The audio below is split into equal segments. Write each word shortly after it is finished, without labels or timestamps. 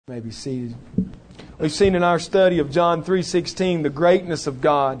May be seated. We've seen in our study of John 3:16 the greatness of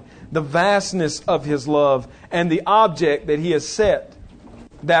God, the vastness of His love, and the object that He has set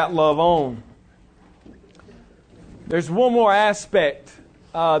that love on. There's one more aspect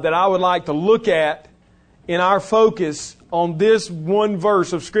that I would like to look at in our focus on this one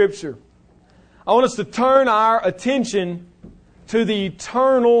verse of Scripture. I want us to turn our attention to the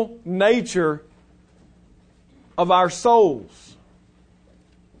eternal nature of our souls.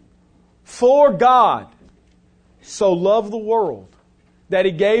 For God so loved the world that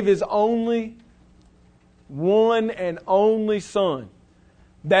He gave His only one and only Son,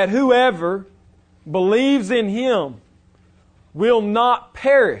 that whoever believes in Him will not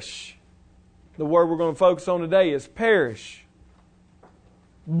perish. The word we're going to focus on today is perish,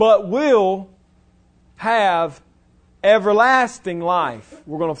 but will have everlasting life.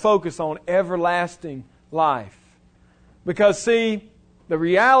 We're going to focus on everlasting life. Because see, the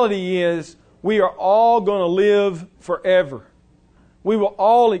reality is we are all going to live forever. We will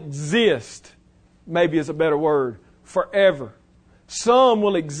all exist, maybe is a better word, forever. Some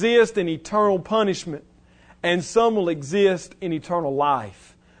will exist in eternal punishment, and some will exist in eternal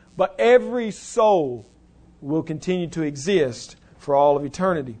life. But every soul will continue to exist for all of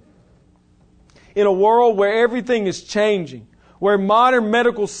eternity. In a world where everything is changing, where modern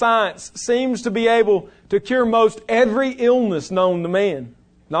medical science seems to be able to cure most every illness known to man.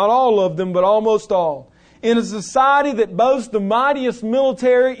 Not all of them, but almost all. In a society that boasts the mightiest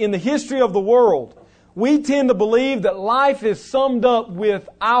military in the history of the world, we tend to believe that life is summed up with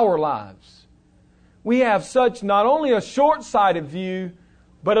our lives. We have such not only a short-sighted view,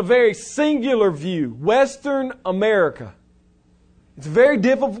 but a very singular view. Western America. It's very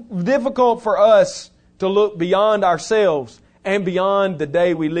difficult for us to look beyond ourselves and beyond the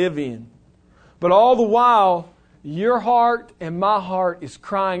day we live in. But all the while, your heart and my heart is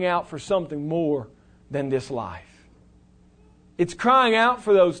crying out for something more than this life. It's crying out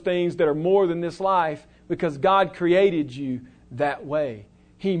for those things that are more than this life because God created you that way.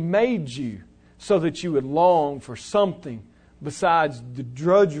 He made you so that you would long for something besides the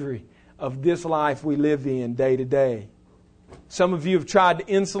drudgery of this life we live in day to day. Some of you have tried to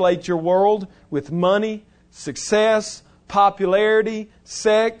insulate your world with money, success, popularity,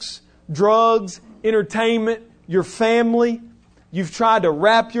 sex, drugs, entertainment, your family. You've tried to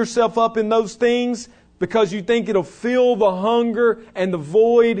wrap yourself up in those things because you think it'll fill the hunger and the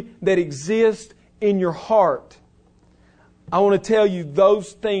void that exists in your heart. I want to tell you,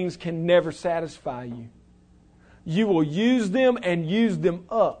 those things can never satisfy you. You will use them and use them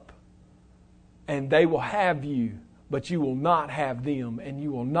up, and they will have you, but you will not have them, and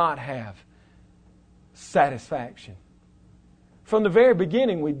you will not have satisfaction. From the very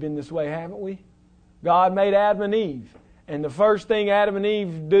beginning, we've been this way, haven't we? God made Adam and Eve. And the first thing Adam and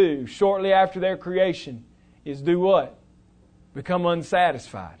Eve do shortly after their creation is do what? Become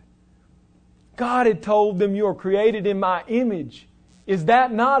unsatisfied. God had told them, you are created in my image. Is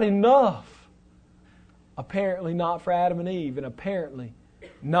that not enough? Apparently not for Adam and Eve, and apparently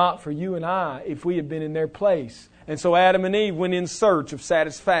not for you and I if we had been in their place. And so Adam and Eve went in search of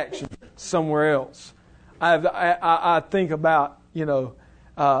satisfaction somewhere else. I think about,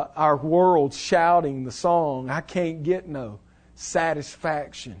 our world shouting the song, I can't get no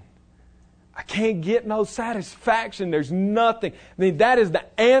satisfaction. I can't get no satisfaction. There's nothing. I mean, that is the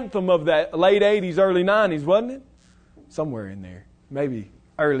anthem of that late 80s, early 90s, wasn't it? Somewhere in there. Maybe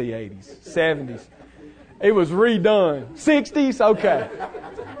early 80s, 70s. It was redone. 60s? Okay.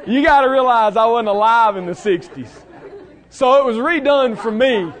 You got to realize I wasn't alive in the 60s. So it was redone for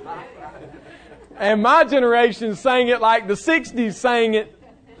me. And my generation sang it like the 60s sang it.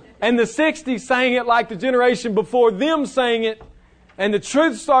 And the 60s sang it like the generation before them sang it. And the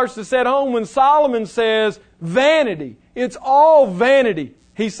truth starts to set home when Solomon says, vanity. It's all vanity.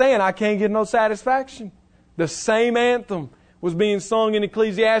 He's saying, I can't get no satisfaction. The same anthem was being sung in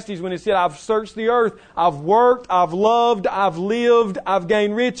Ecclesiastes when it said, I've searched the earth, I've worked, I've loved, I've lived, I've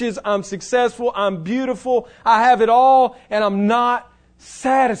gained riches, I'm successful, I'm beautiful, I have it all, and I'm not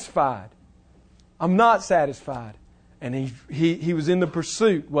satisfied. I'm not satisfied. And he was in the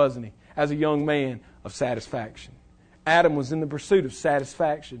pursuit, wasn't he, as a young man, of satisfaction. Adam was in the pursuit of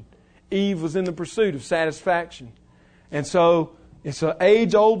satisfaction. Eve was in the pursuit of satisfaction. And so it's an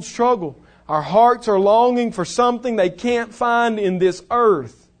age-old struggle. Our hearts are longing for something they can't find in this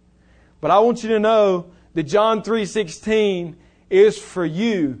earth. But I want you to know that John 3:16 is for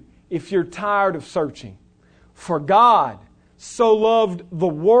you if you're tired of searching. For God so loved the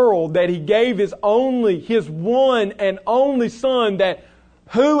world that He gave His one and only Son, that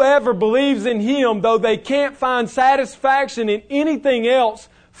whoever believes in Him, though they can't find satisfaction in anything else,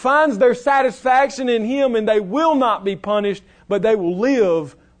 finds their satisfaction in Him, and they will not be punished, but they will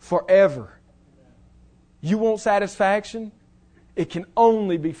live forever. You want satisfaction? It can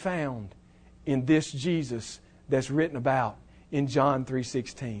only be found in this Jesus that's written about in John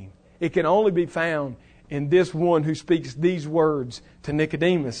 3:16. It can only be found in this one who speaks these words to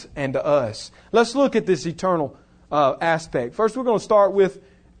Nicodemus and to us. Let's look at this eternal aspect. First, we're going to start with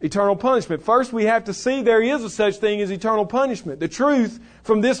eternal punishment. First, we have to see there is a such thing as eternal punishment. The truth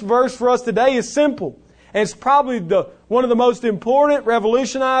from this verse for us today is simple. And it's probably one of the most important,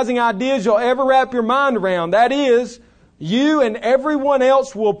 revolutionizing ideas you'll ever wrap your mind around. That is, you and everyone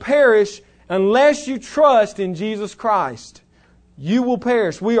else will perish unless you trust in Jesus Christ. You will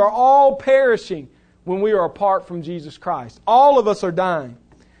perish. We are all perishing when we are apart from Jesus Christ. All of us are dying.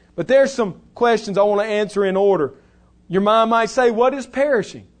 But there's some questions I want to answer in order. Your mind might say, what is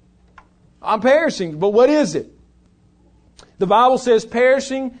perishing? I'm perishing, but what is it? The Bible says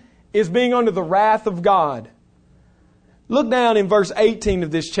perishing is being under the wrath of God. Look down in verse 18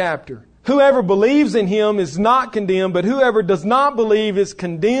 of this chapter. Whoever believes in Him is not condemned, but whoever does not believe is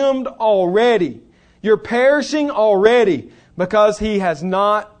condemned already. You're perishing already because he has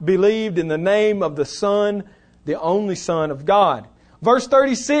not believed in the name of the Son, the only Son of God. Verse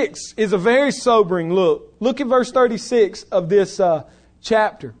 36 is a very sobering look. Look at verse 36 of this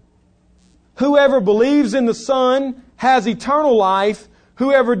chapter. Whoever believes in the Son has eternal life.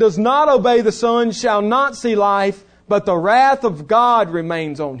 Whoever does not obey the Son shall not see life, but the wrath of God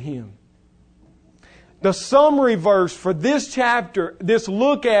remains on him. The summary verse for this chapter, this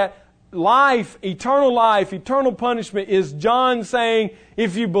look at life, eternal punishment, is John saying,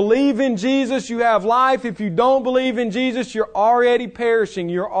 if you believe in Jesus, you have life. If you don't believe in Jesus, you're already perishing.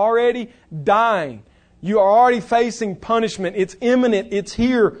 You're already dying. You are already facing punishment. It's imminent. It's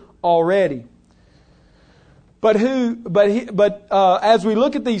here already. But as we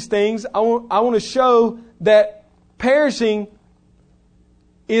look at these things, I want to show that perishing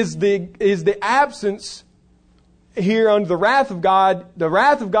is the absence here under the wrath of God. The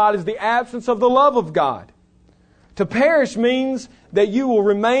wrath of God is the absence of the love of God. To perish means that you will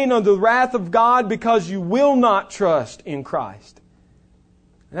remain under the wrath of God because you will not trust in Christ.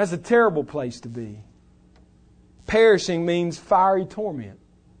 And that's a terrible place to be. Perishing means fiery torment.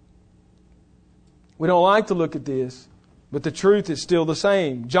 We don't like to look at this, but the truth is still the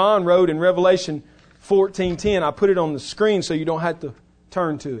same. John wrote in Revelation 14:10, I put it on the screen so you don't have to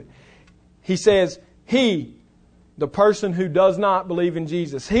turn to it. He says, He, the person who does not believe in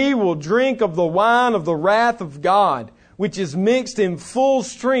Jesus, he will drink of the wine of the wrath of God, which is mixed in full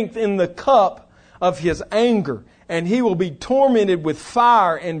strength in the cup of His anger. And he will be tormented with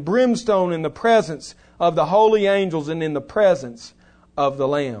fire and brimstone in the presence of the holy angels and in the presence of the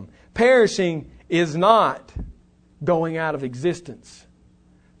Lamb. Perishing is not going out of existence.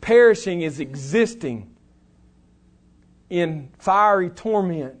 Perishing is existing in fiery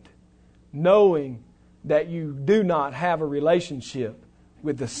torment, knowing that you do not have a relationship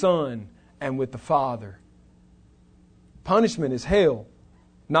with the Son and with the Father. Punishment is hell,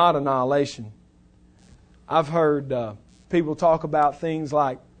 not annihilation. I've heard people talk about things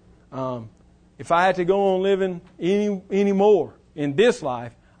like, if I had to go on living any more in this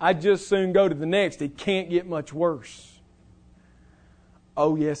life, I'd just soon go to the next. It can't get much worse.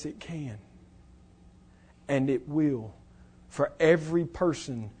 Oh, yes, it can. And it will. For every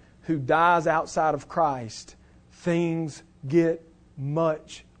person who dies outside of Christ, things get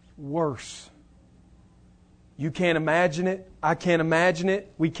much worse. You can't imagine it. I can't imagine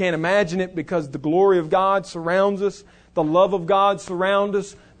it. We can't imagine it because the glory of God surrounds us. The love of God surrounds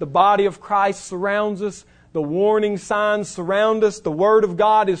us. The body of Christ surrounds us. The warning signs surround us. The Word of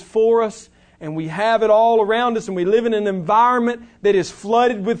God is for us. And we have it all around us. And we live in an environment that is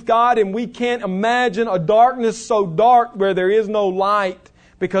flooded with God. And we can't imagine a darkness so dark where there is no light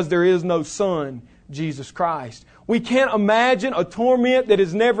because there is no Son, Jesus Christ. We can't imagine a torment that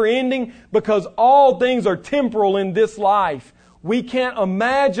is never ending because all things are temporal in this life. We can't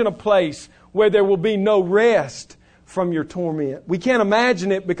imagine a place where there will be no rest from your torment. We can't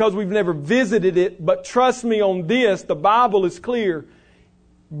imagine it because we've never visited it, but trust me on this, the Bible is clear.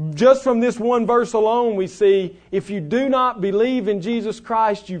 Just from this one verse alone we see, if you do not believe in Jesus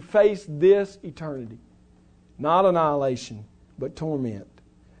Christ, you face this eternity. Not annihilation, but torment.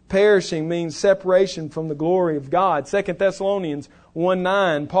 Perishing means separation from the glory of God. 2 Thessalonians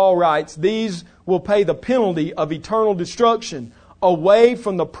 1:9, Paul writes, these will pay the penalty of eternal destruction, away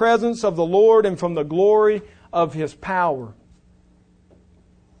from the presence of the Lord and from the glory of His power.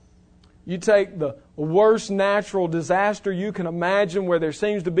 You take the worst natural disaster you can imagine where there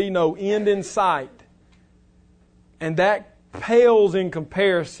seems to be no end in sight. And that pales in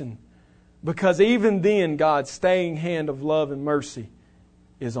comparison, because even then God's staying hand of love and mercy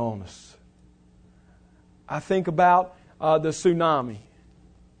is on us. I think about the tsunami.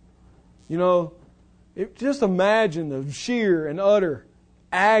 Just imagine the sheer and utter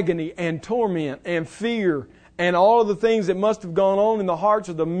agony and torment and fear and all of the things that must have gone on in the hearts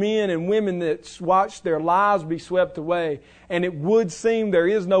of the men and women that watched their lives be swept away. And it would seem there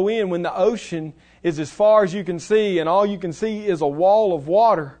is no end when the ocean is as far as you can see, and all you can see is a wall of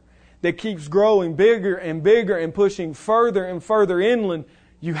water that keeps growing bigger and bigger and pushing further and further inland.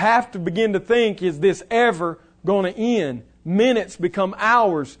 You have to begin to think, is this ever going to end? Minutes become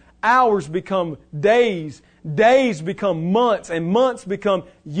hours. Hours become days. Days become months. And months become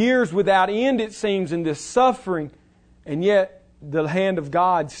years without end, it seems, in this suffering. And yet, the hand of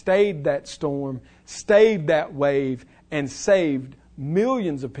God stayed that storm, stayed that wave, and saved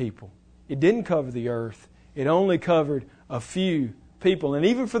millions of people. It didn't cover the earth. It only covered a few people. And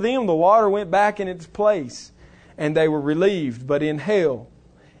even for them, the water went back in its place, and they were relieved. But in hell,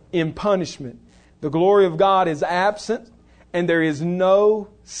 in punishment, the glory of God is absent, and there is no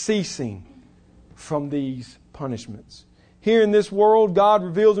ceasing from these punishments. Here in this world, God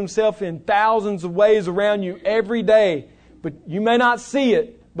reveals Himself in thousands of ways around you every day. But you may not see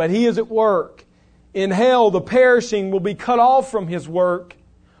it, but He is at work. In hell, the perishing will be cut off from His work,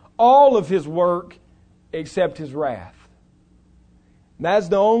 all of His work, except His wrath. That's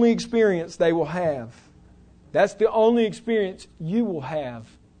the only experience they will have. That's the only experience you will have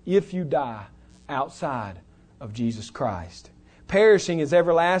if you die outside of Jesus Christ. Perishing is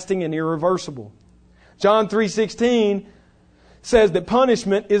everlasting and irreversible. John 3:16 says that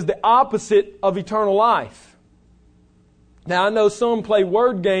punishment is the opposite of eternal life. Now, I know some play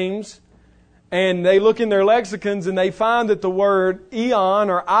word games and they look in their lexicons and they find that the word eon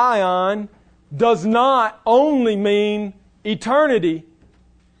or ion does not only mean eternity.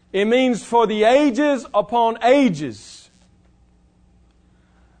 It means for the ages upon ages.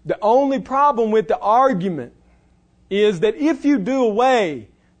 The only problem with the argument is that if you do away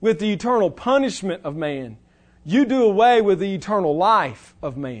with the eternal punishment of man, you do away with the eternal life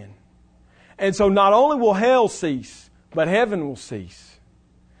of man. And so not only will hell cease, but heaven will cease.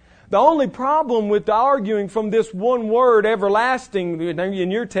 The only problem with the arguing from this one word, everlasting,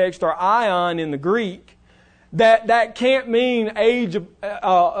 in your text, or ion in the Greek, that can't mean age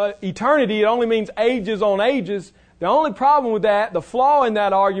of eternity. It only means ages on ages. The only problem with that, the flaw in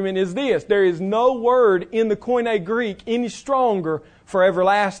that argument is this. There is no word in the Koine Greek any stronger for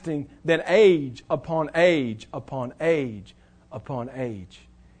everlasting than age upon age upon age upon age.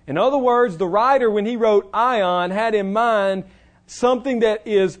 In other words, the writer, when he wrote ion, had in mind something that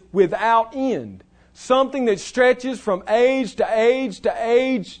is without end. Something that stretches from age to age to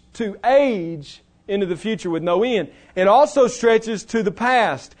age to age into the future with no end. It also stretches to the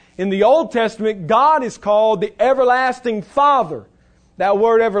past. In the Old Testament, God is called the everlasting Father. That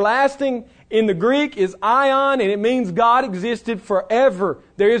word everlasting in the Greek is ion, and it means God existed forever.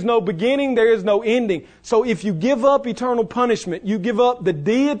 There is no beginning, there is no ending. So if you give up eternal punishment, you give up the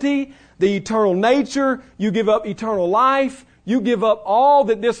deity, the eternal nature, you give up eternal life, you give up all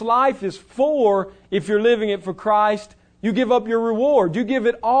that this life is for if you're living it for Christ. You give up your reward. You give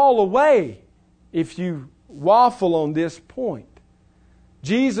it all away if you waffle on this point.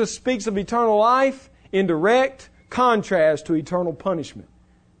 Jesus speaks of eternal life in direct contrast to eternal punishment.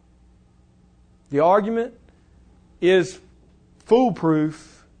 The argument is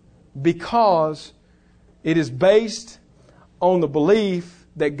foolproof because it is based on the belief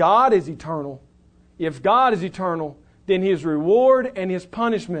that God is eternal. If God is eternal, then His reward and His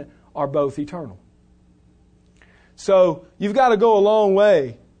punishment are both eternal. So you've got to go a long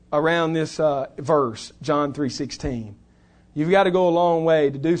way around this verse, John 3:16. You've got to go a long way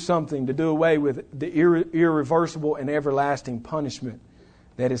to do something, to do away with the irreversible and everlasting punishment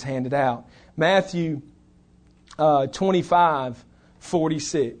that is handed out. Matthew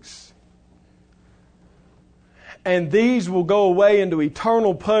 25:46. And these will go away into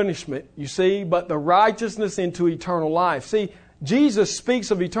eternal punishment, you see, but the righteousness into eternal life. See, Jesus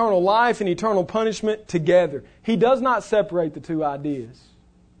speaks of eternal life and eternal punishment together. He does not separate the two ideas.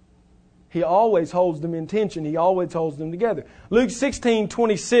 He always holds them in tension. He always holds them together. Luke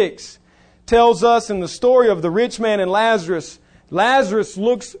 16:26 tells us in the story of the rich man and Lazarus, Lazarus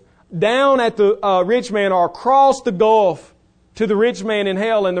looks down at the rich man or across the gulf to the rich man in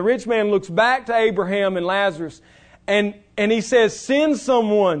hell. And the rich man looks back to Abraham and Lazarus. And he says, send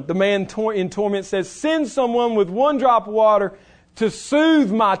someone, the man in torment says, send someone with one drop of water to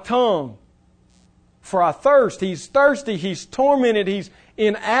soothe my tongue. For I thirst. He's thirsty. He's tormented. He's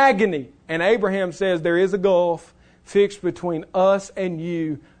in agony. And Abraham says, there is a gulf fixed between us and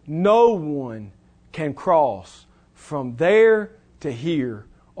you. No one can cross from there to here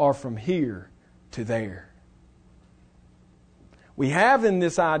or from here to there. We have in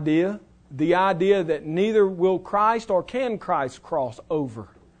this idea the idea that neither will Christ or can Christ cross over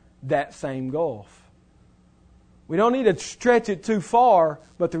that same gulf. We don't need to stretch it too far,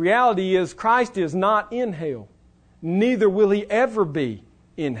 but the reality is Christ is not in hell. Neither will He ever be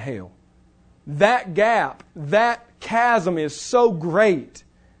in hell. That gap, that chasm is so great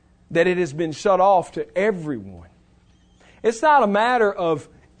that it has been shut off to everyone. It's not a matter of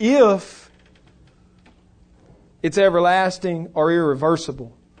if it's everlasting or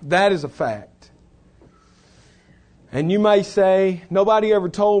irreversible. That is a fact. And you may say, nobody ever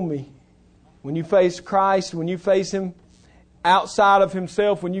told me. When you face Christ, when you face Him outside of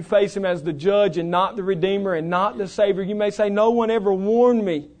Himself, when you face Him as the judge and not the Redeemer and not the Savior, you may say, no one ever warned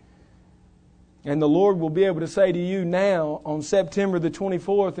me. And the Lord will be able to say to you now, on September the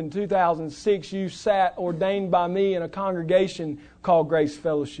 24th in 2006, you sat ordained by me in a congregation called Grace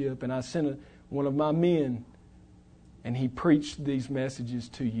Fellowship, and I sent one of my men, and he preached these messages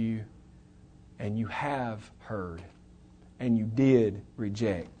to you, and you have heard, and you did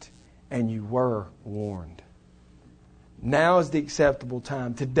reject, and you were warned. Now is the acceptable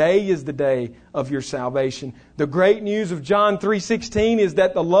time. Today is the day of your salvation. The great news of John 3:16 is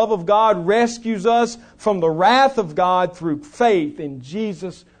that the love of God rescues us from the wrath of God through faith in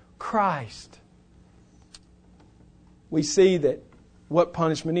Jesus Christ. We see that what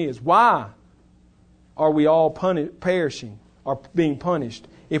punishment is. Why are we all perishing or being punished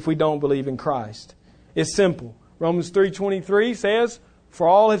if we don't believe in Christ? It's simple. Romans 3:23 says, "For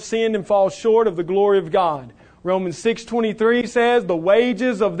all have sinned and fall short of the glory of God." Romans 6:23 says, "The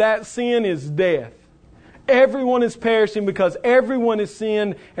wages of that sin is death." Everyone is perishing because everyone has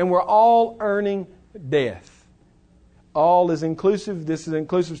sinned, and we're all earning death. All is inclusive. This is an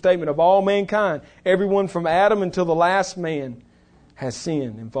inclusive statement of all mankind. Everyone from Adam until the last man has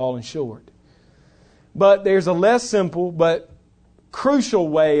sinned and fallen short. But there's a less simple but crucial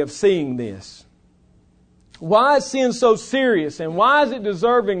way of seeing this. Why is sin so serious, and why is it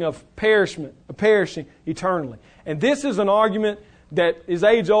deserving of perishing eternally? And this is an argument that is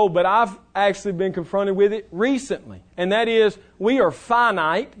age old, but I've actually been confronted with it recently. And that is, we are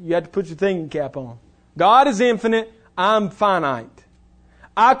finite. You have to put your thinking cap on. God is infinite. I'm finite.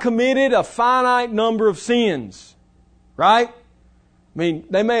 I committed a finite number of sins. Right? I mean,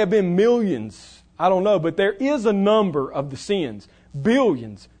 they may have been millions. I don't know. But there is a number of the sins.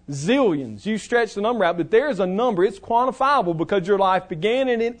 Billions. Zillions. You stretch the number out, but there is a number. It's quantifiable because your life began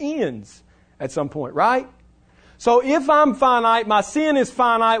and it ends at some point, right? So if I'm finite, my sin is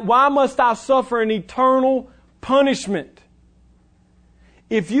finite, why must I suffer an eternal punishment?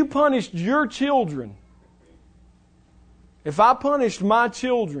 If you punished your children, if I punished my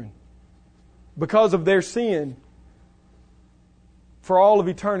children because of their sin for all of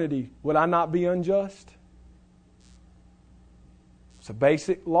eternity, would I not be unjust? It's a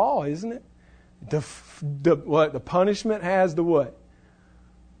basic law, isn't it? The punishment has to what?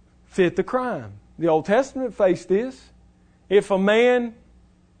 Fit the crime. The Old Testament faced this. If a man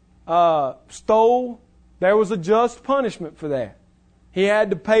stole, there was a just punishment for that. He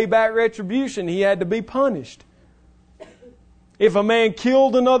had to pay back retribution. He had to be punished. If a man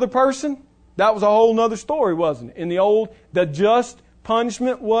killed another person, that was a whole other story, wasn't it? In the old, the just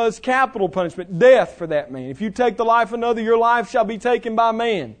punishment was capital punishment, death for that man. If you take the life of another, your life shall be taken by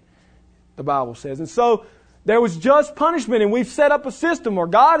man, the Bible says. And so there was just punishment, and we've set up a system, or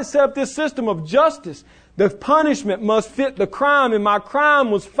God has set up this system of justice. The punishment must fit the crime, and my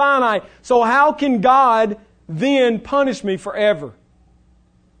crime was finite. So how can God then punish me forever?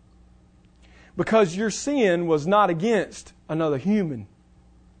 Because your sin was not against another human.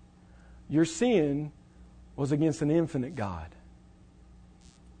 Your sin was against an infinite God.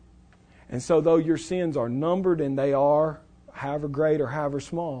 And so though your sins are numbered, and they are however great or however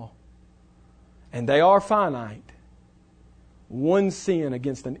small, and they are finite, one sin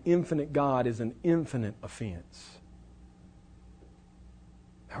against an infinite God is an infinite offense.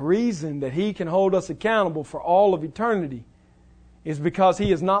 The reason that He can hold us accountable for all of eternity is because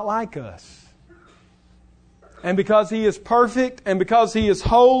He is not like us. And because He is perfect, and because He is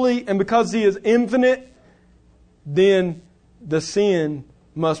holy, and because He is infinite, then the sin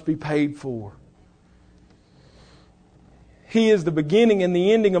must be paid for. He is the beginning and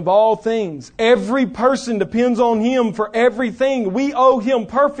the ending of all things. Every person depends on Him for everything. We owe Him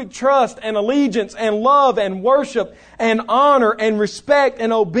perfect trust and allegiance and love and worship and honor and respect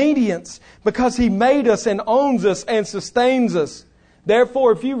and obedience because He made us and owns us and sustains us.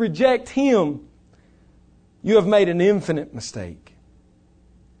 Therefore, if you reject Him, you have made an infinite mistake.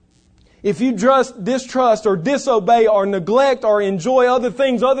 If you distrust or disobey or neglect or enjoy other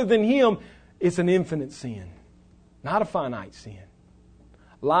things other than Him, it's an infinite sin, not a finite sin.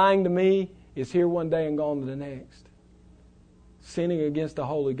 Lying to me is here one day and gone to the next. Sinning against the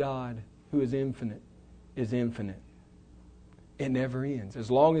holy God who is infinite is infinite. It never ends.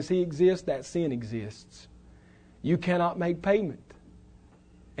 As long as He exists, that sin exists. You cannot make payment,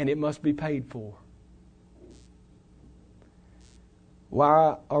 and it must be paid for.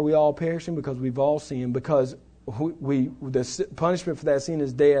 Why are we all perishing? Because we've all sinned. Because the punishment for that sin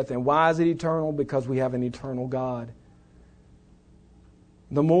is death. And why is it eternal? Because we have an eternal God.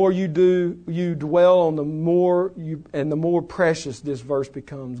 The more you dwell on, the more precious this verse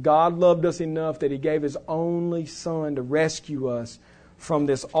becomes. God loved us enough that He gave His only Son to rescue us from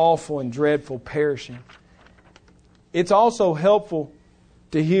this awful and dreadful perishing. It's also helpful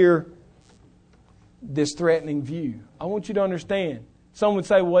to hear this threatening view. I want you to understand. Some would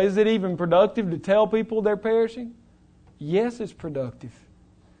say, well, is it even productive to tell people they're perishing? Yes, it's productive.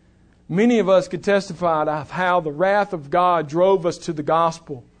 Many of us could testify of how the wrath of God drove us to the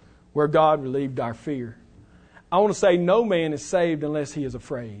gospel where God relieved our fear. I want to say no man is saved unless he is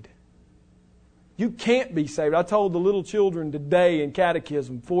afraid. You can't be saved. I told the little children today in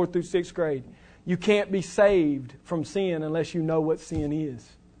catechism, 4th through 6th grade, you can't be saved from sin unless you know what sin is.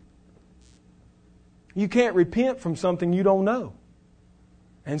 You can't repent from something you don't know.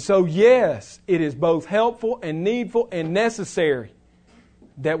 And so, yes, it is both helpful and needful and necessary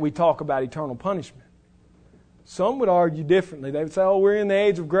that we talk about eternal punishment. Some would argue differently. They would say, oh, we're in the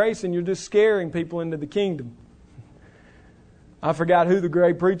age of grace and you're just scaring people into the kingdom. I forgot who the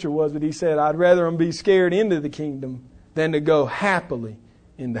great preacher was, but he said, I'd rather them be scared into the kingdom than to go happily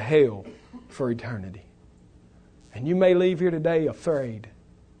into hell for eternity. And you may leave here today afraid.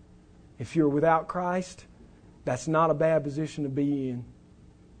 If you're without Christ, that's not a bad position to be in.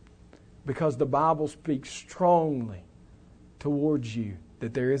 Because the Bible speaks strongly towards you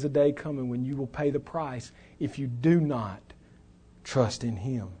that there is a day coming when you will pay the price if you do not trust in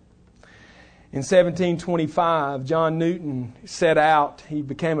Him. In 1725, John Newton set out. He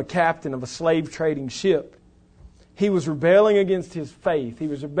became a captain of a slave trading ship. He was rebelling against his faith. He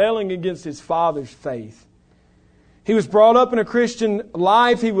was rebelling against his father's faith. He was brought up in a Christian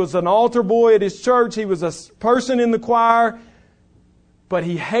life. He was an altar boy at his church. He was a person in the choir. But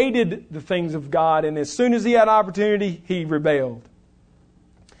he hated the things of God, and as soon as he had opportunity, he rebelled.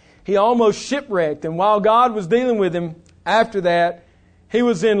 He almost shipwrecked, and while God was dealing with him after that, he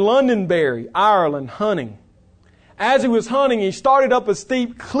was in Londonderry, Ireland, hunting. As he was hunting, he started up a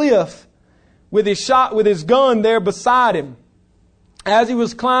steep cliff with his gun there beside him. As he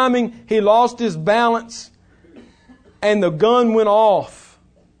was climbing, he lost his balance, and the gun went off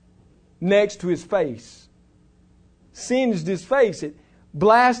next to his face. Singed his face. It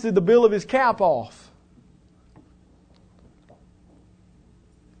blasted the bill of his cap off.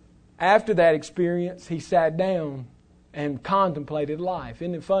 After that experience, he sat down and contemplated life.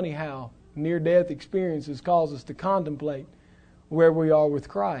 Isn't it funny how near-death experiences cause us to contemplate where we are with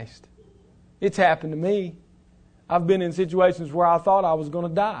Christ? It's happened to me. I've been in situations where I thought I was going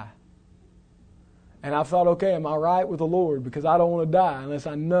to die. And I thought, okay, am I right with the Lord? Because I don't want to die unless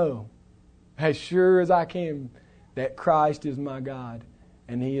I know, as sure as I can, that Christ is my God.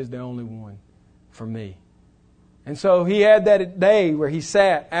 And He is the only one for me. And so he had that day where he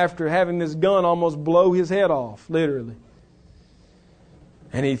sat after having this gun almost blow his head off, literally.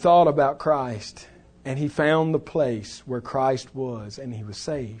 And he thought about Christ. And he found the place where Christ was, and he was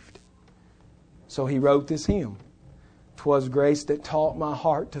saved. So he wrote this hymn. 'Twas grace that taught my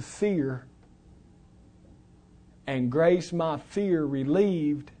heart to fear, and grace my fear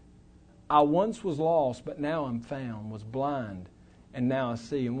relieved. I once was lost, but now I'm found, was blind, and now I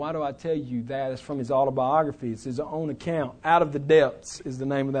see. And why do I tell you that? It's from his autobiography. It's his own account. Out of the Depths is the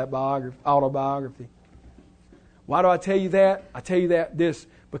name of that autobiography. Why do I tell you that? I tell you that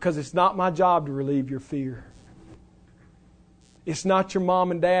because it's not my job to relieve your fear. It's not your mom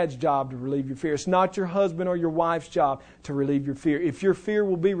and dad's job to relieve your fear. It's not your husband or your wife's job to relieve your fear. If your fear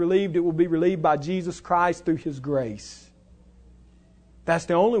will be relieved, it will be relieved by Jesus Christ through His grace. That's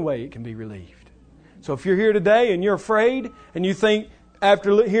the only way it can be relieved. So if you're here today and you're afraid and you think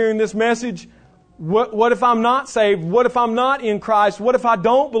after hearing this message, what if I'm not saved? What if I'm not in Christ? What if I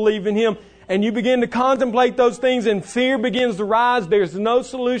don't believe in Him? And you begin to contemplate those things and fear begins to rise. There's no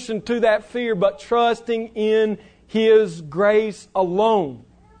solution to that fear but trusting in His grace alone.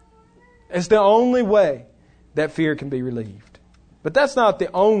 It's the only way that fear can be relieved. But that's not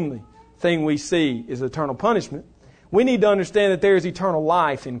the only thing we see is eternal punishment. We need to understand that there is eternal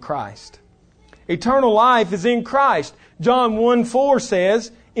life in Christ. Eternal life is in Christ. John 1:4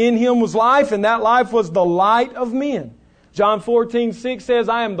 says, in Him was life, and that life was the light of men. John 14:6 says,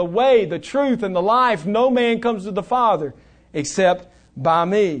 I am the way, the truth, and the life. No man comes to the Father except by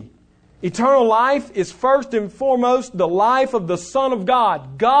me. Eternal life is first and foremost the life of the Son of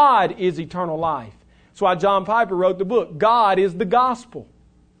God. God is eternal life. That's why John Piper wrote the book, God is the gospel.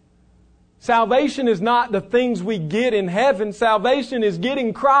 Salvation is not the things we get in heaven. Salvation is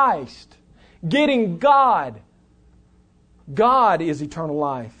getting Christ, getting God. God is eternal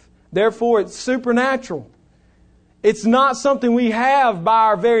life. Therefore, it's supernatural. It's not something we have by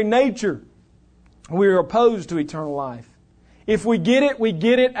our very nature. We are opposed to eternal life. If we get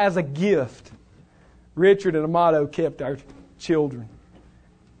it as a gift. Richard and Amato kept our children.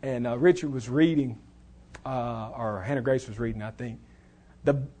 And Richard was reading, or Hannah Grace was reading, I think,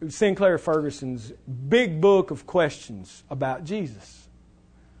 the Sinclair Ferguson's big book of questions about Jesus.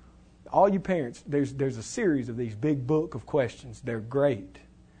 All you parents, there's a series of these big book of questions. They're great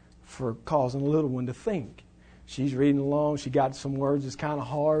for causing a little one to think. She's reading along. She got some words that's kind of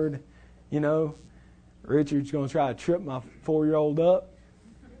hard, you know. Richard's going to try to trip my 4-year-old up.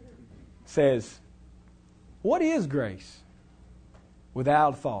 Says, what is grace?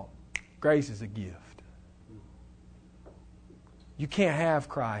 Without a thought, grace is a gift. You can't have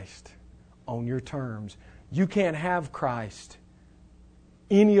Christ on your terms. You can't have Christ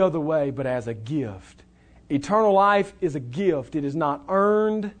any other way but as a gift. Eternal life is a gift. It is not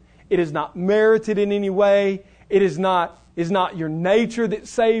earned. It is not merited in any way. It is not your nature that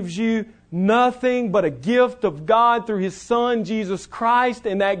saves you. Nothing but a gift of God through His Son, Jesus Christ.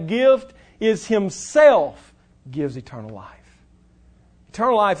 And that gift is Himself gives eternal life.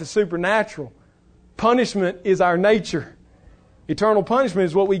 Eternal life is supernatural. Punishment is our nature. Eternal punishment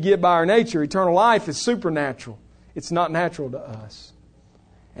is what we get by our nature. Eternal life is supernatural. It's not natural to us.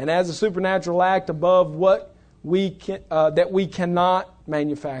 And as a supernatural act above what that we cannot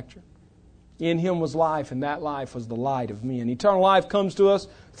manufacture. In Him was life, and that life was the light of men. Eternal life comes to us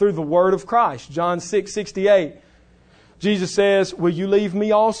through the Word of Christ. John 6:68. Jesus says, will you leave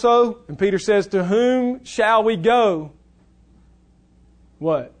me also? And Peter says, to whom shall we go?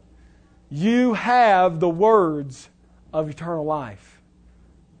 What? You have the words of eternal life.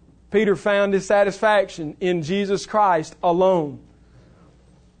 Peter found his satisfaction in Jesus Christ alone.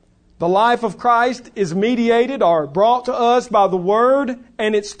 The life of Christ is mediated or brought to us by the Word,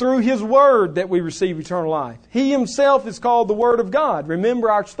 and it's through His Word that we receive eternal life. He Himself is called the Word of God. Remember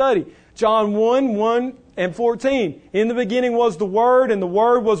our study. John 1 and 14. In the beginning was the Word, and the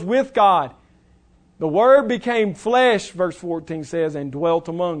Word was with God. The Word became flesh, verse 14 says, and dwelt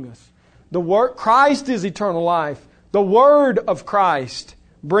among us. The Word, Christ is eternal life. The Word of Christ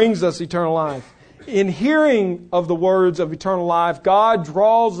brings us eternal life. In hearing of the words of eternal life, God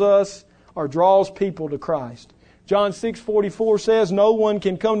draws people to Christ. John 6:44 says, no one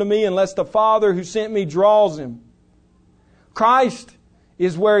can come to me unless the Father who sent me draws him. Christ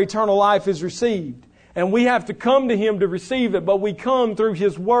is where eternal life is received. And we have to come to Him to receive it, but we come through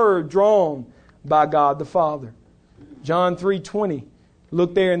His Word drawn by God the Father. John 3:20.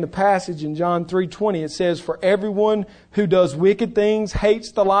 Look there in the passage in John 3:20. It says, for everyone who does wicked things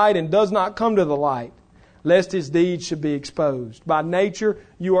hates the light and does not come to the light, lest his deeds should be exposed. By nature,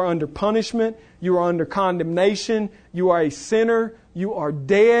 you are under punishment. You are under condemnation. You are a sinner. You are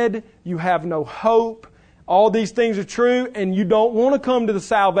dead. You have no hope. All these things are true, and you don't want to come to the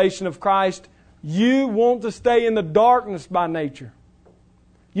salvation of Christ. You want to stay in the darkness by nature.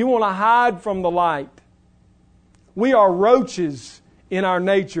 You want to hide from the light. We are roaches in our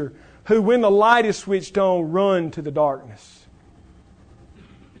nature who, when the light is switched on, run to the darkness.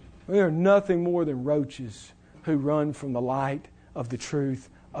 We are nothing more than roaches who run from the light of the truth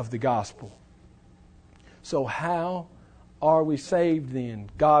of the gospel. So how are we saved then?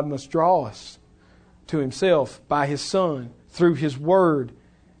 God must draw us to Himself by His Son through His Word.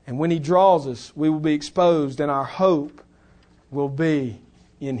 And when He draws us, we will be exposed, and our hope will be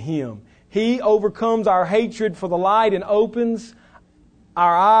in Him. He overcomes our hatred for the light and opens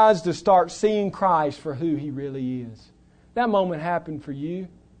our eyes to start seeing Christ for who He really is. That moment happened for you.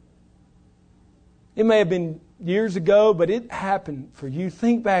 It may have been years ago, but it happened for you.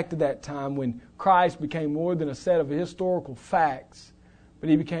 Think back to that time when Christ became more than a set of historical facts, but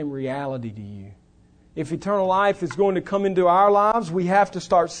He became reality to you. If eternal life is going to come into our lives, we have to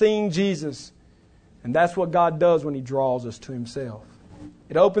start seeing Jesus. And that's what God does when He draws us to Himself.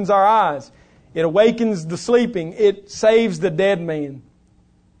 It opens our eyes. It awakens the sleeping. It saves the dead man.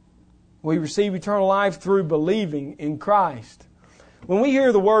 We receive eternal life through believing in Christ. When we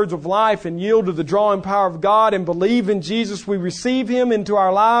hear the words of life and yield to the drawing power of God and believe in Jesus, we receive Him into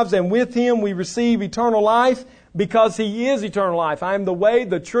our lives, and with Him we receive eternal life because He is eternal life. I am the way,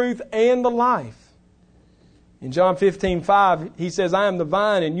 the truth, and the life. In John 15:5, He says, I am the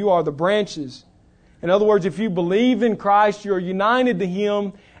vine and you are the branches. In other words, if you believe in Christ, you are united to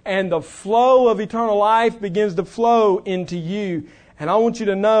Him, and the flow of eternal life begins to flow into you. And I want you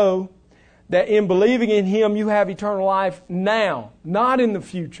to know that in believing in Him, you have eternal life now, not in the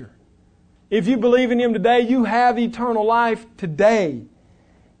future. If you believe in Him today, you have eternal life today.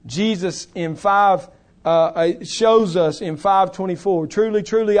 Jesus shows us in 5:24, truly,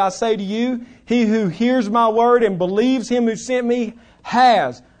 truly, I say to you, he who hears my word and believes Him who sent me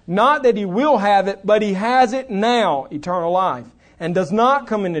has, not that he will have it, but he has it now, eternal life, and does not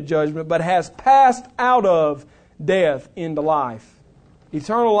come into judgment, but has passed out of death into life.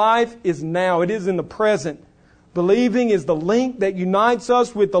 Eternal life is now. It is in the present. Believing is the link that unites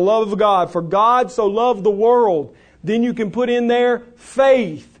us with the love of God. For God so loved the world. Then you can put in there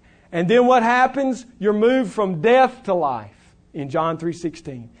faith. And then what happens? You're moved from death to life in John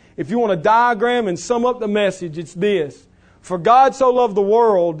 3:16. If you want to diagram and sum up the message, it's this. For God so loved the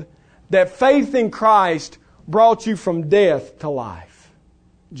world that faith in Christ brought you from death to life.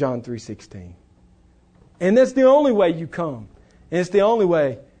 John 3:16. And that's the only way you come. And it's the only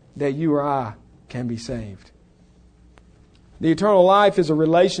way that you or I can be saved. The eternal life is a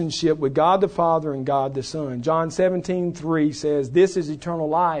relationship with God the Father and God the Son. John 17:3 says, this is eternal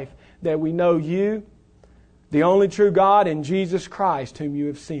life, that we know you, the only true God, and Jesus Christ whom you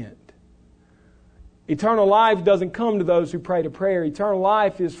have sent. Eternal life doesn't come to those who pray to prayer. Eternal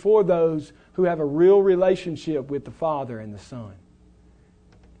life is for those who have a real relationship with the Father and the Son.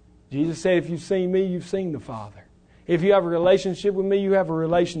 Jesus said, if you've seen me, you've seen the Father. If you have a relationship with me, you have a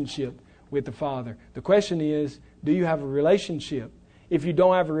relationship with the Father. The question is, do you have a relationship? If you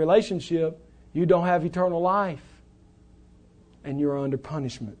don't have a relationship, you don't have eternal life. And you're under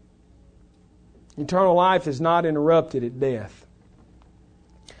punishment. Eternal life is not interrupted at death.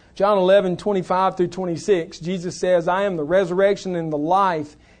 John 11:25-26, Jesus says, I am the resurrection and the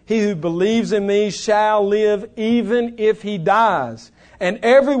life. He who believes in me shall live even if he dies. And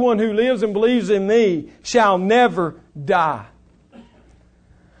everyone who lives and believes in me shall never die.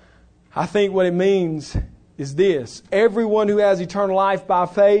 I think what it means is this. Everyone who has eternal life by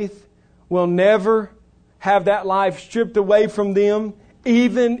faith will never have that life stripped away from them.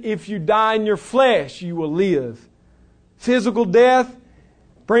 Even if you die in your flesh, you will live. Physical death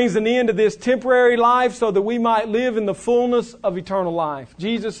brings an end to this temporary life so that we might live in the fullness of eternal life.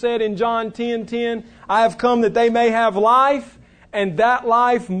 Jesus said in John 10:10, I have come that they may have life, and that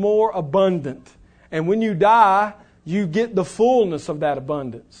life more abundant. And when you die, you get the fullness of that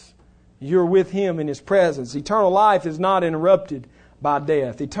abundance. You're with Him in His presence. Eternal life is not interrupted by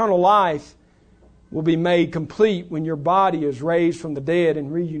death. Eternal life will be made complete when your body is raised from the dead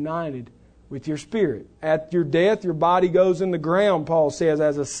and reunited with your spirit. At your death, your body goes in the ground, Paul says,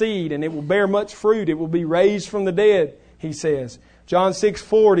 as a seed, and it will bear much fruit. It will be raised from the dead, he says. John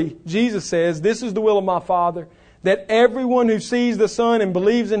 6:40, Jesus says, this is the will of my Father, that everyone who sees the Son and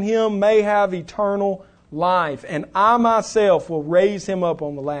believes in Him may have eternal life. And I myself will raise him up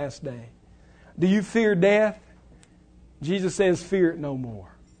on the last day. Do you fear death? Jesus says, fear it no more.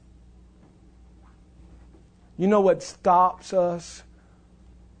 You know what stops us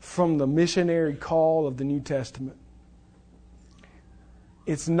from the missionary call of the New Testament?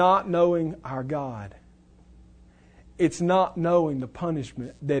 It's not knowing our God. It's not knowing the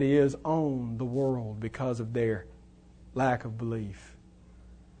punishment that is on the world because of their lack of belief.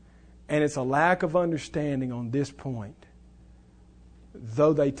 And it's a lack of understanding on this point.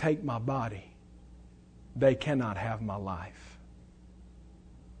 Though they take my body, they cannot have my life.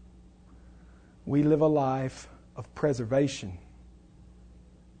 We live a life of preservation,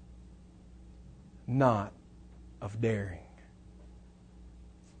 not of daring.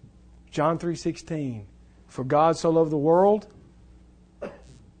 John 3:16, for God so loved the world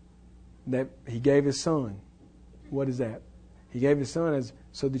that He gave His Son. What is that? He gave His Son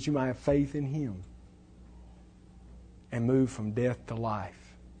so that you might have faith in Him and move from death to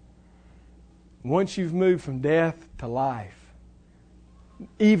life. Once you've moved from death to life,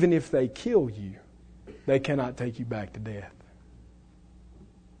 even if they kill you, they cannot take you back to death.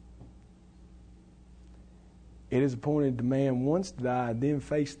 It is appointed to man once to die, then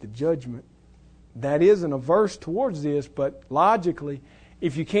face the judgment. That isn't a verse towards this, but logically,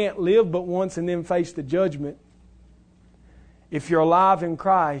 if you can't live but once and then face the judgment, if you're alive in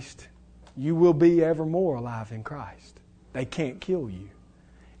Christ, you will be evermore alive in Christ. They can't kill you.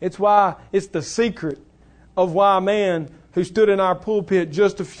 It's the secret of why man who stood in our pulpit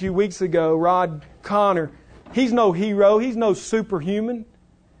just a few weeks ago, Rod Connor, he's no hero. He's no superhuman.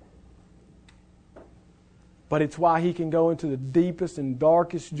 But it's why he can go into the deepest and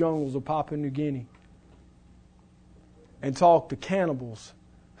darkest jungles of Papua New Guinea and talk to cannibals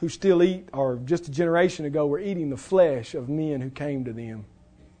who still eat, or just a generation ago were eating the flesh of men who came to them.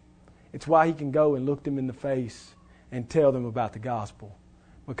 It's why he can go and look them in the face and tell them about the gospel,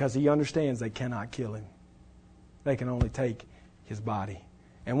 because he understands they cannot kill him. They can only take his body.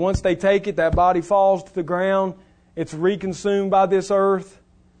 And once they take it, that body falls to the ground. It's reconsumed by this earth.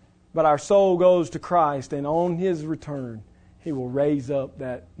 But our soul goes to Christ, and on His return, He will raise up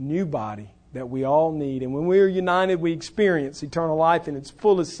that new body that we all need. And when we are united, we experience eternal life in its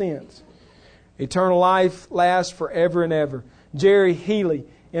fullest sense. Eternal life lasts forever and ever. Jerry Healy,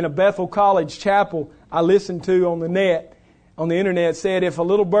 in a Bethel College chapel I listened to on the internet, said, if a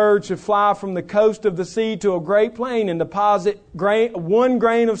little bird should fly from the coast of the sea to a great plain and deposit 1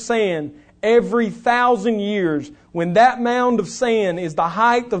 grain of sand every 1,000 years, when that mound of sand is the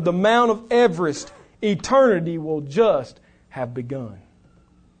height of the Mount of Everest, eternity will just have begun.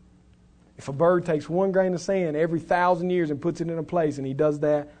 If a bird takes 1 grain of sand every 1,000 years and puts it in a place, and he does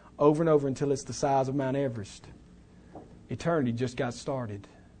that over and over until it's the size of Mount Everest, eternity just got started.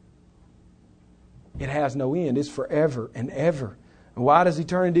 It has no end. It's forever and ever. And why does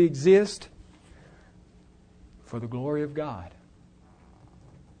eternity exist? For the glory of God.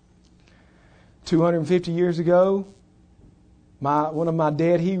 250 years ago, one of my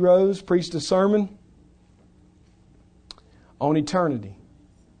dead heroes preached a sermon on eternity.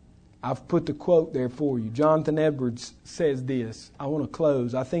 I've put the quote there for you. Jonathan Edwards says this. I want to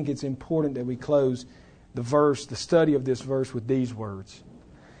close. I think it's important that we close the study of this verse with these words.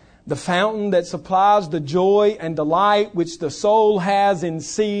 The fountain that supplies the joy and delight which the soul has in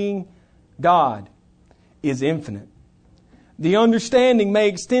seeing God is infinite. The understanding may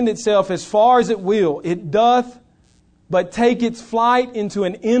extend itself as far as it will. It doth but take its flight into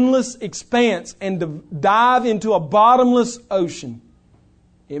an endless expanse and dive into a bottomless ocean.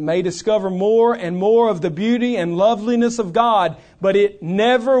 It may discover more and more of the beauty and loveliness of God, but it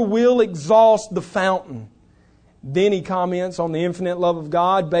never will exhaust the fountain. Then he comments on the infinite love of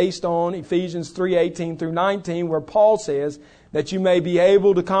God based on Ephesians 3:18 through 19, where Paul says that you may be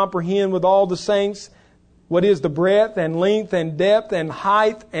able to comprehend with all the saints what is the breadth and length and depth and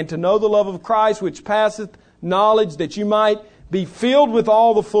height, and to know the love of Christ which passeth knowledge, that you might be filled with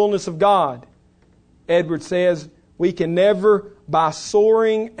all the fullness of God. Edward says, we can never, by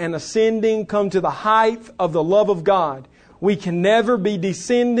soaring and ascending, come to the height of the love of God. We can never, be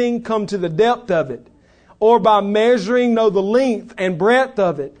descending, come to the depth of it. Or by measuring, know the length and breadth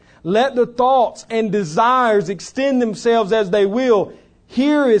of it. Let the thoughts and desires extend themselves as they will.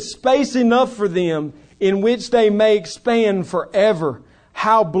 Here is space enough for them in which they may expand forever.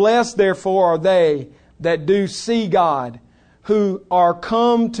 How blessed, therefore, are they that do see God, who are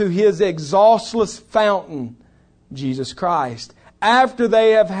come to His exhaustless fountain, Jesus Christ. After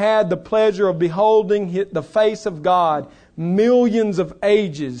they have had the pleasure of beholding the face of God millions of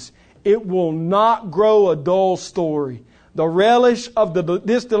ages, it will not grow a dull story. The relish of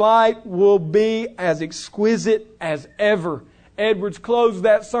this delight will be as exquisite as ever. Edwards closed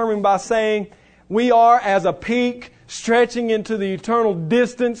that sermon by saying, we are as a peak stretching into the eternal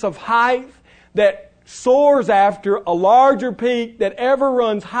distance of height that soars after a larger peak that ever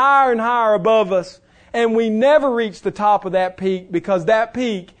runs higher and higher above us. And we never reach the top of that peak, because that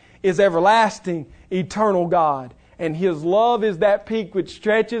peak is everlasting, eternal God. And His love is that peak which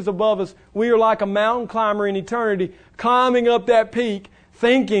stretches above us. We are like a mountain climber in eternity, climbing up that peak,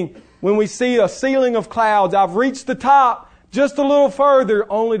 thinking when we see a ceiling of clouds, I've reached the top, just a little further,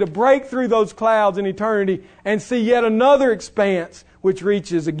 only to break through those clouds in eternity and see yet another expanse which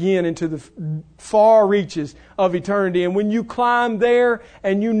reaches again into the far reaches of eternity. And when you climb there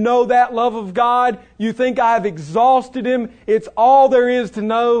and you know that love of God, you think, I have exhausted Him. It's all there is to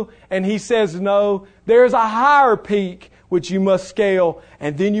know. And He says, no, there's a higher peak which you must scale.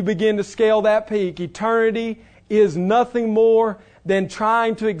 And then you begin to scale that peak. Eternity is nothing more than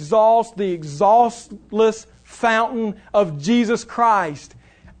trying to exhaust the exhaustless fountain of Jesus Christ.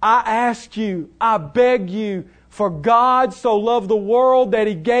 I ask you, I beg you, for God so loved the world that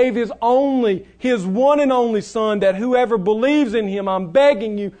He gave His one and only Son, that whoever believes in Him, I'm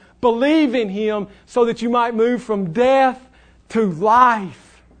begging you, believe in Him so that you might move from death to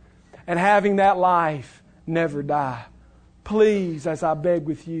life, and having that life never die. Please, as I beg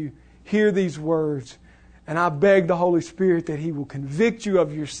with you, hear these words And I beg the Holy Spirit that He will convict you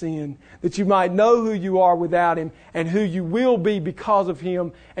of your sin, that you might know who you are without Him and who you will be because of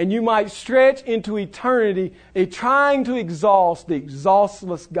Him, and you might stretch into eternity trying to exhaust the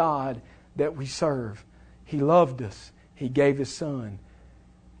exhaustless God that we serve. He loved us. He gave His Son.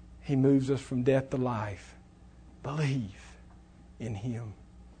 He moves us from death to life. Believe in Him.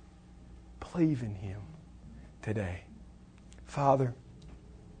 Believe in Him today. Father,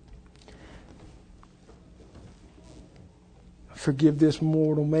 forgive this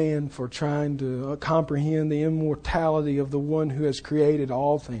mortal man for trying to comprehend the immortality of the one who has created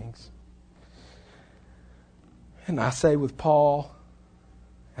all things. And I say with Paul,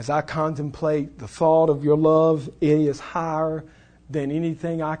 as I contemplate the thought of your love, it is higher than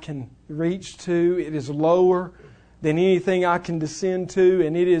anything I can reach to. It is lower than anything I can descend to,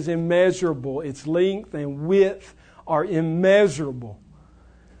 and it is immeasurable. Its length and width are immeasurable.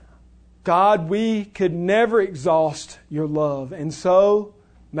 God, we could never exhaust your love. And so,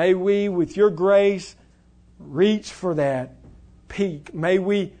 may we, with your grace, reach for that peak. May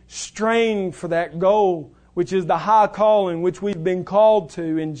we strain for that goal, which is the high calling which we've been called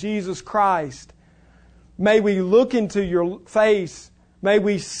to in Jesus Christ. May we look into your face. May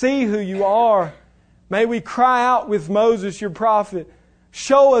we see who you are. May we cry out with Moses, your prophet,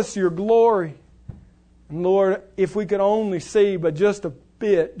 show us your glory. And Lord, if we could only see but just a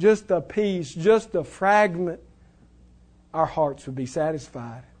bit, just a piece, just a fragment, our hearts would be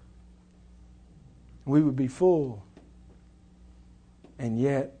satisfied. We would be full. And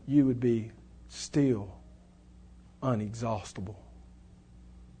yet you would be still unexhaustible.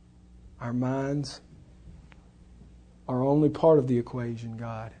 Our minds are only part of the equation,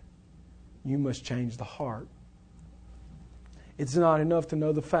 God. You must change the heart. It's not enough to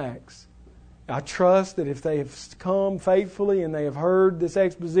know the facts. I trust that if they have come faithfully and they have heard this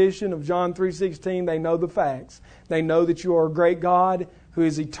exposition of John 3:16, they know the facts. They know that you are a great God who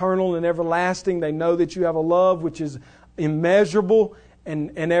is eternal and everlasting. They know that you have a love which is immeasurable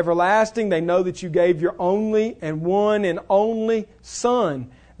and everlasting. They know that you gave your only and one and only Son.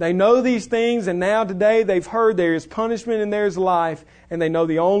 They know these things, and now today they've heard there is punishment and there is life, and they know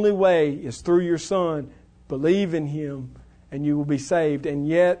the only way is through your Son. Believe in Him and you will be saved. And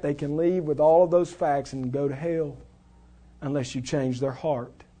yet they can leave with all of those facts and go to hell unless you change their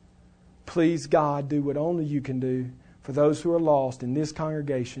heart. Please, God, do what only you can do for those who are lost in this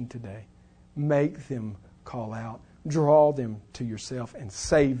congregation today. Make them call out. Draw them to yourself and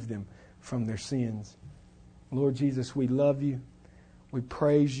save them from their sins. Lord Jesus, we love you. We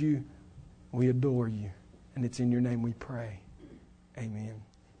praise you. We adore you. And it's in your name we pray. Amen.